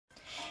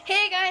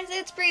guys,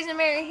 it's Breeze and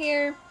Mary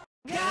here.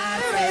 And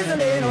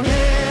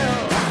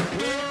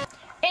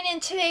in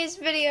today's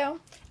video,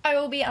 I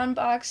will be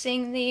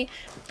unboxing the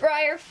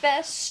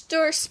Breyerfest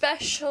store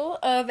special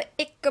of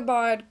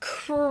Icabad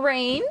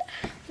Crane.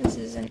 This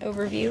is an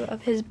overview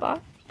of his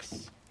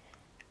box.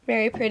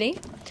 Very pretty.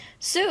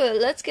 So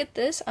let's get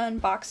this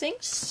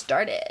unboxing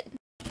started.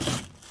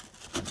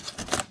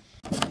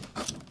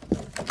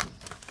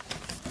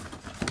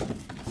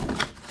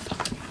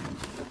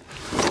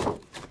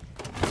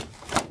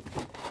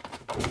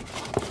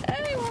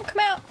 It won't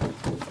come out.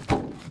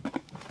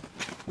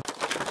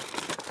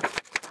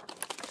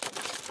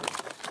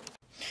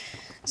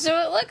 So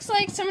it looks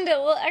like someone did a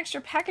little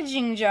extra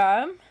packaging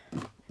job.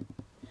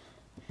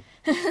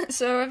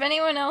 So if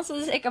anyone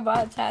else's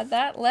Icabads had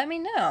that, let me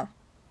know.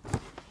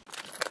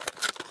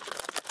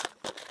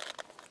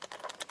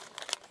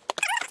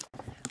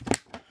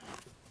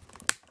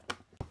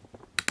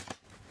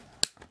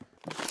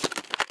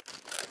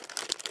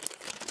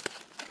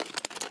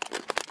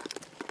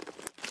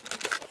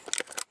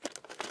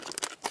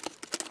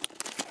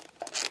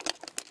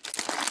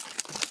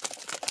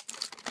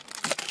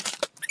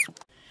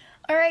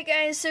 Alright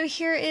guys, so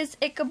here is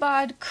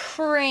Icabad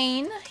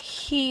Crane.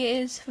 He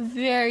is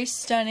very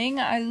stunning.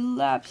 I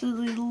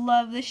absolutely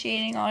love the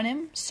shading on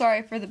him.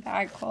 Sorry for the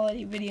bad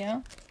quality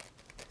video.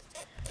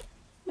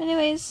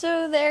 Anyways,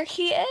 so there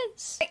he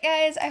is. Alright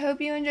guys, I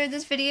hope you enjoyed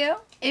this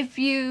video. If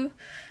you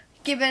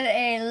give it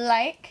a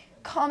like,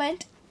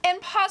 comment, and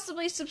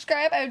possibly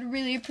subscribe, I would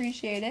really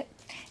appreciate it.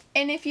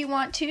 And if you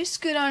want to,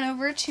 scoot on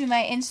over to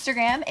my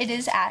Instagram. It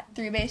is at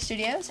 3Bay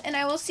Studios, and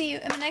I will see you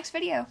in the next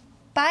video.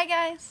 Bye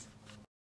guys!